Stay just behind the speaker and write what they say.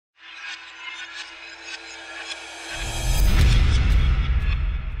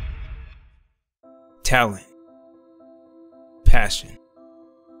talent, passion,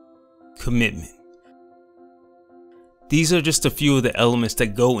 commitment. These are just a few of the elements that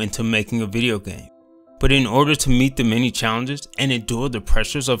go into making a video game. But in order to meet the many challenges and endure the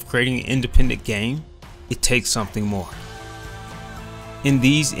pressures of creating an independent game, it takes something more. In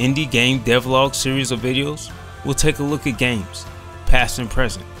these Indie Game Devlog series of videos, we'll take a look at games, past and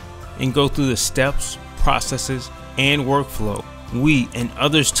present, and go through the steps, processes, and workflow we and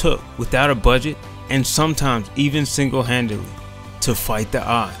others took without a budget and sometimes even single-handedly to fight the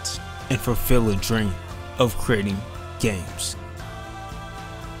odds and fulfill a dream of creating games.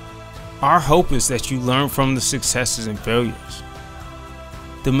 Our hope is that you learn from the successes and failures,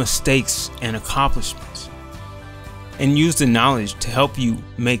 the mistakes and accomplishments, and use the knowledge to help you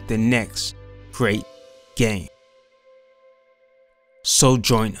make the next great game. So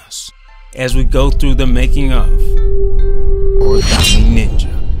join us as we go through the making of Origami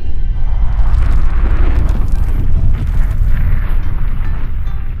Ninja.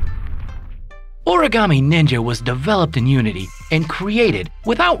 Origami Ninja was developed in Unity and created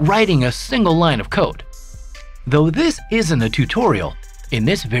without writing a single line of code. Though this isn't a tutorial, in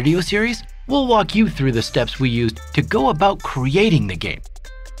this video series, we'll walk you through the steps we used to go about creating the game.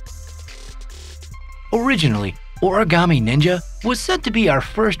 Originally, Origami Ninja was set to be our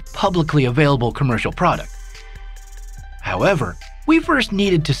first publicly available commercial product. However, we first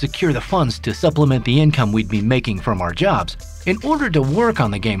needed to secure the funds to supplement the income we'd be making from our jobs in order to work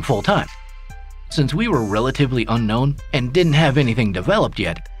on the game full-time. Since we were relatively unknown and didn't have anything developed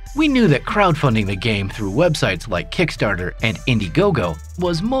yet, we knew that crowdfunding the game through websites like Kickstarter and Indiegogo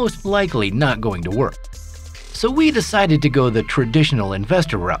was most likely not going to work. So we decided to go the traditional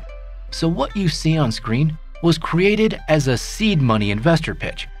investor route. So what you see on screen was created as a seed money investor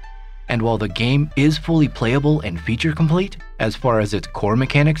pitch. And while the game is fully playable and feature complete as far as its core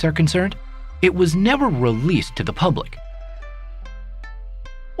mechanics are concerned, it was never released to the public.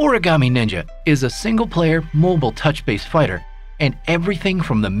 Origami Ninja is a single-player mobile touch-based fighter, and everything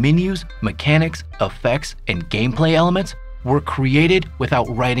from the menus, mechanics, effects, and gameplay elements were created without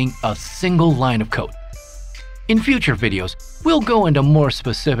writing a single line of code. In future videos, we'll go into more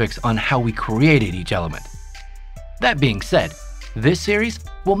specifics on how we created each element. That being said, this series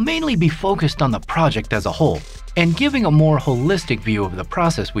will mainly be focused on the project as a whole and giving a more holistic view of the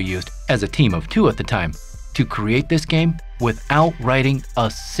process we used as a team of 2 at the time to create this game without writing a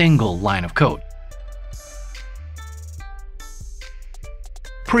single line of code.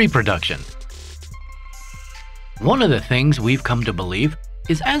 Pre-production. One of the things we've come to believe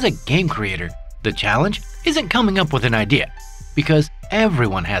is as a game creator, the challenge isn't coming up with an idea, because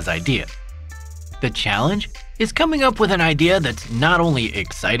everyone has ideas. The challenge is coming up with an idea that's not only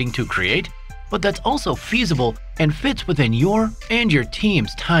exciting to create, but that's also feasible and fits within your and your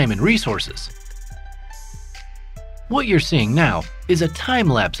team's time and resources. What you're seeing now is a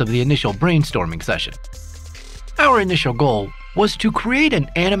time-lapse of the initial brainstorming session. Our initial goal was to create an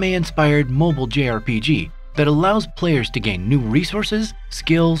anime-inspired mobile JRPG that allows players to gain new resources,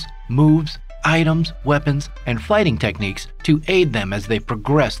 skills, moves, items, weapons, and fighting techniques to aid them as they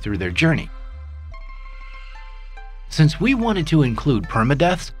progress through their journey. Since we wanted to include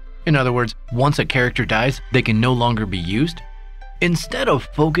permadeaths, in other words, once a character dies, they can no longer be used, instead of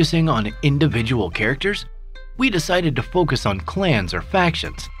focusing on individual characters, we decided to focus on clans or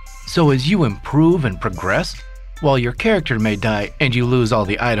factions. So as you improve and progress, while your character may die and you lose all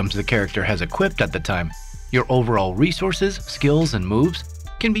the items the character has equipped at the time, your overall resources, skills, and moves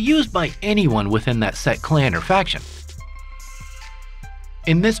can be used by anyone within that set clan or faction.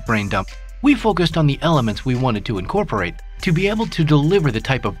 In this brain dump, we focused on the elements we wanted to incorporate to be able to deliver the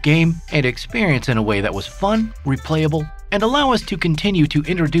type of game and experience in a way that was fun, replayable, and allow us to continue to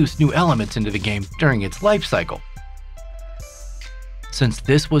introduce new elements into the game during its life cycle. Since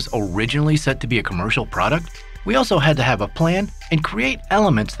this was originally set to be a commercial product, we also had to have a plan and create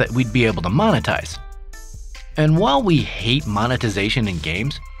elements that we'd be able to monetize. And while we hate monetization in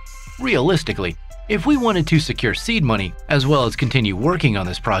games, realistically, if we wanted to secure seed money as well as continue working on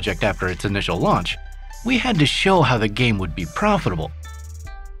this project after its initial launch, we had to show how the game would be profitable.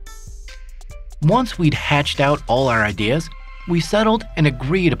 Once we'd hatched out all our ideas, we settled and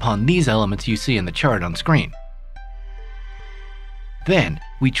agreed upon these elements you see in the chart on screen. Then,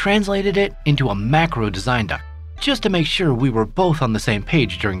 we translated it into a macro design doc, just to make sure we were both on the same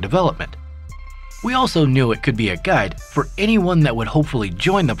page during development. We also knew it could be a guide for anyone that would hopefully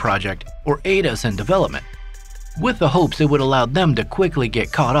join the project or aid us in development, with the hopes it would allow them to quickly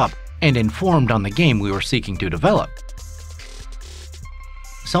get caught up and informed on the game we were seeking to develop.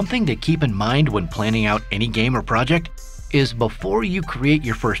 Something to keep in mind when planning out any game or project is before you create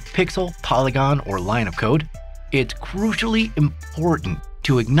your first pixel, polygon, or line of code, it's crucially important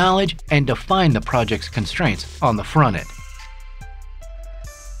to acknowledge and define the project's constraints on the front end.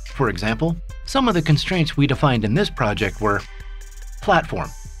 For example, some of the constraints we defined in this project were platform,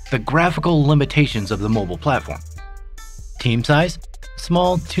 the graphical limitations of the mobile platform; team size,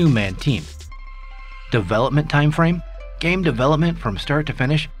 small 2-man team; development timeframe, game development from start to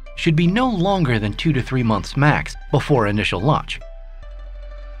finish should be no longer than 2 to 3 months max before initial launch.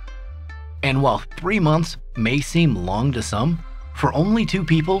 And while 3 months may seem long to some, for only 2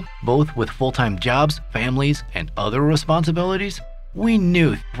 people, both with full-time jobs, families, and other responsibilities, we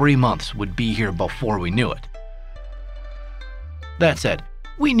knew 3 months would be here before we knew it. That said,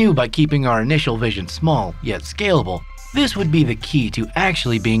 we knew by keeping our initial vision small yet scalable, this would be the key to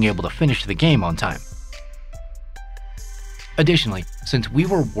actually being able to finish the game on time. Additionally, since we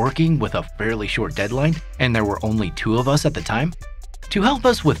were working with a fairly short deadline and there were only 2 of us at the time, to help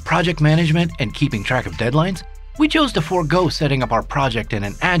us with project management and keeping track of deadlines, we chose to forego setting up our project in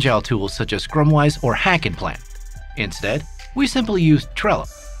an agile tool such as Scrumwise or Hack and Plan. Instead, we simply used Trello.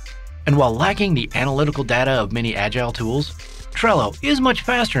 And while lacking the analytical data of many agile tools, Trello is much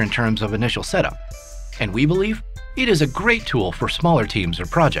faster in terms of initial setup, and we believe it is a great tool for smaller teams or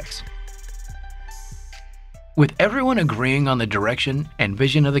projects. With everyone agreeing on the direction and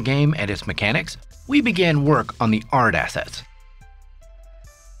vision of the game and its mechanics, we began work on the art assets.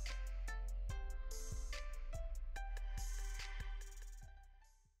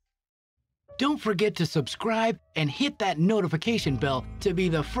 Don't forget to subscribe and hit that notification bell to be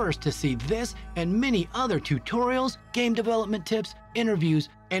the first to see this and many other tutorials, game development tips, interviews,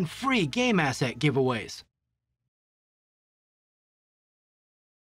 and free game asset giveaways.